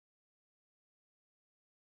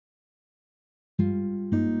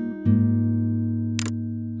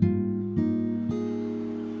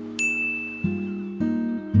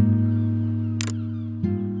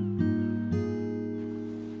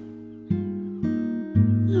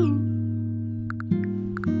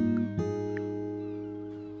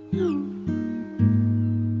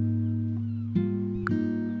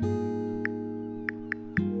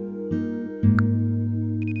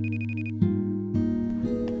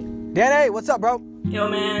Danny, what's up, bro? Yo,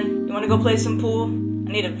 man, you wanna go play some pool?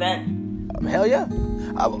 I need a vent. Hell yeah.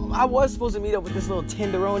 I was supposed to meet up with this little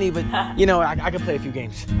tenderoni, but, I can play a few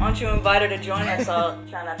games. Why don't you invite her to join us? I'll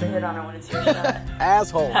try not to hit on her when it's your shot.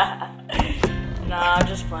 Asshole. Nah, I'm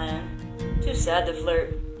just playing. Too sad to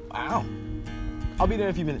flirt. Wow. I'll be there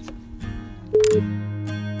in a few minutes.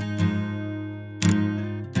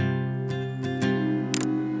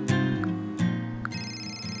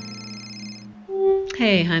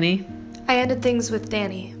 Hey, honey. I ended things with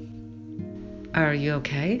Dani. Are you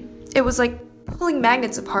okay? It was like pulling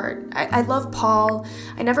magnets apart. I love Paul.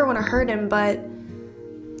 I never want to hurt him, but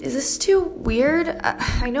is this too weird?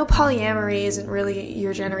 I know polyamory isn't really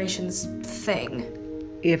your generation's thing.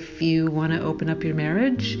 If you want to open up your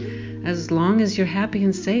marriage, as long as you're happy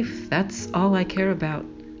and safe, that's all I care about.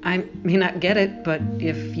 I may not get it, but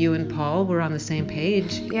if you and Paul were on the same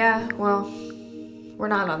page... Yeah, well, we're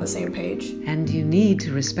not on the same page. And you need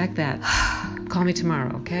to respect that. Call me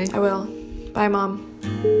tomorrow, okay? I will. Bye, Mom.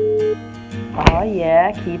 Oh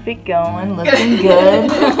yeah, keep it going, looking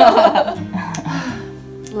good.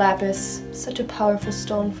 Lapis, such a powerful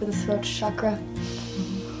stone for the throat chakra.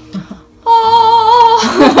 Oh!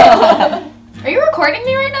 Are you recording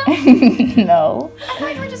me right now? No. I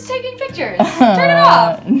thought you were just taking pictures. Turn it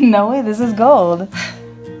off. No way, this is gold.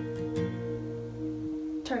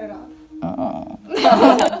 Turn it off. Oh.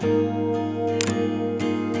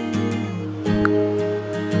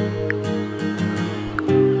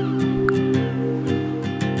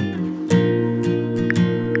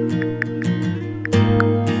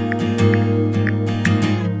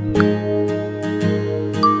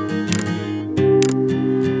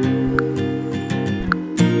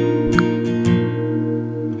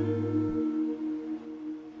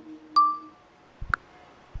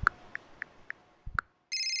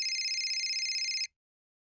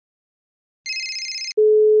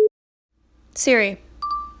 Siri,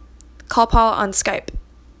 call Paul on Skype.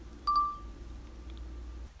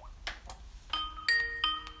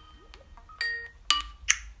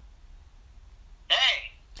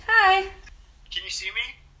 Hey! Hi. Can you see me?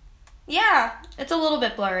 Yeah, it's a little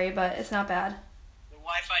bit blurry, but it's not bad. The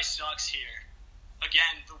Wi-Fi sucks here.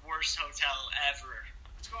 Again, the worst hotel ever.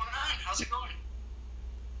 What's going on? How's it going?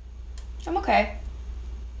 I'm okay.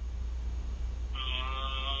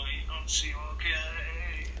 You don't seem okay.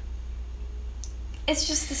 It's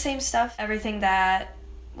just the same stuff, everything that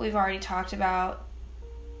we've already talked about.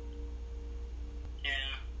 Yeah.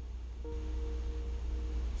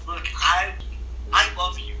 Look, I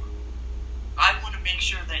love you. I want to make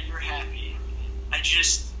sure that you're happy.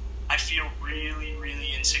 I feel really,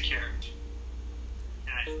 really insecure.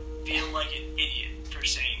 And I feel like an idiot for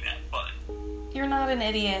saying that, but... You're not an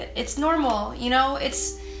idiot. It's normal,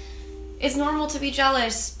 It's normal to be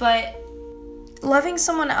jealous, but loving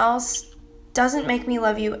someone else doesn't make me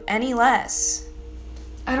love you any less.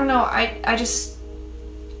 I don't know, I just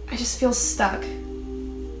feel stuck. I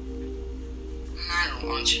don't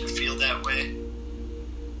want you to feel that way.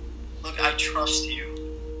 Look, I trust you.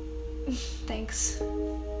 Thanks.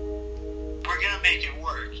 We're gonna make it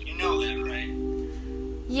work. You know that, right?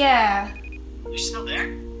 Yeah. You still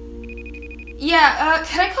there? Yeah,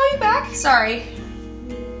 can I call you back? Sorry.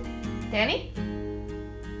 Dani?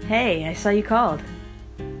 Hey, I saw you called.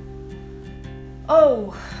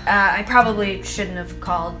 Oh, I probably shouldn't have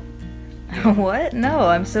called. What? No,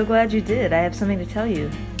 I'm so glad you did. I have something to tell you.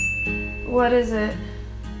 What is it?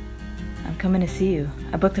 I'm coming to see you.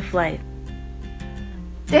 I booked a flight.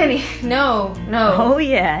 Dani, no. Oh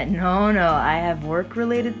yeah, no. I have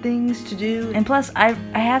work-related things to do. And plus, I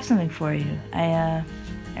have something for you. I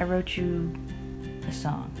wrote you a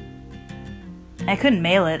song. I couldn't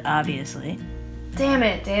mail it, obviously. Damn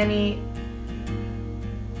it, Dani.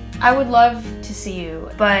 I would love to see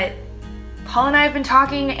you, but Paul and I have been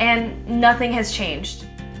talking and nothing has changed.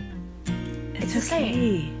 It's the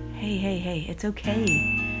same. Hey, it's okay.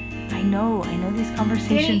 I know these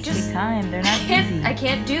conversations Dani, take time. They're not easy. I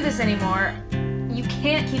can't do this anymore. You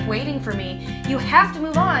can't keep waiting for me. You have to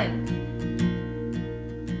move on.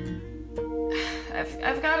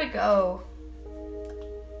 I've gotta go.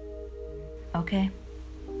 Okay.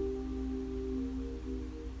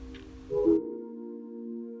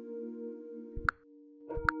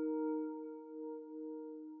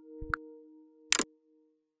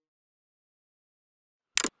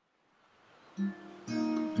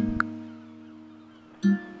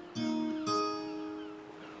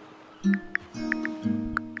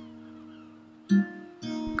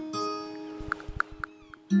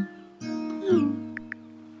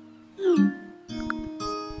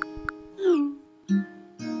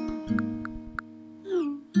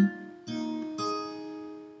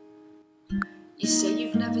 You say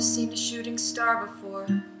you've never seen a shooting star before.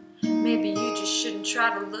 Maybe you just shouldn't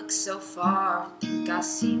try to look so far. Think I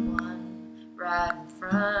see one right in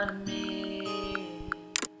front of me.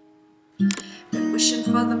 Been wishing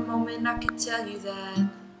for the moment I could tell you that.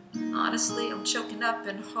 Honestly, I'm choking up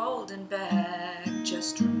and holding back.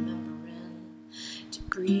 Just remembering to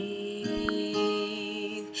breathe.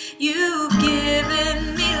 You've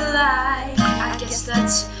given me life. I guess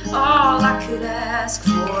that's all I could ask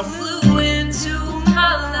for. Flew into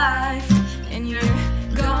my life, and you're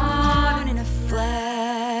gone in a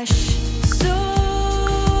flash. So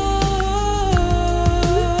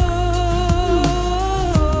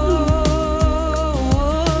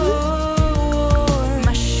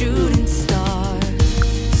my shooting star.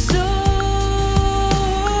 So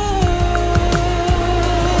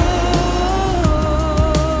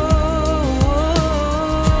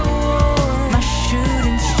my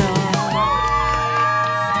shooting star.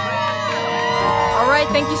 All right,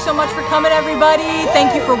 thank you so much for coming, everybody.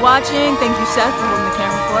 Thank you for watching. Thank you, Seth, for holding the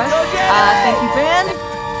camera for us. Thank you, band.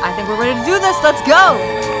 I think we're ready to do this. Let's go.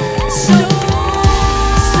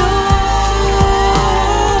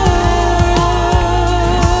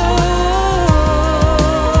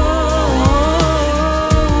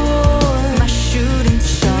 My shooting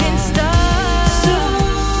star.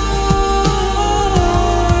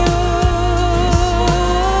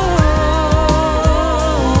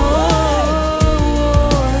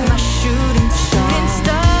 My shooting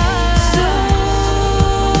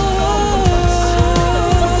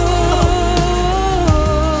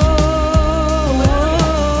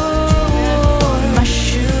My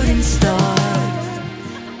shooting star.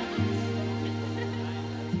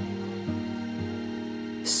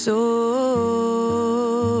 So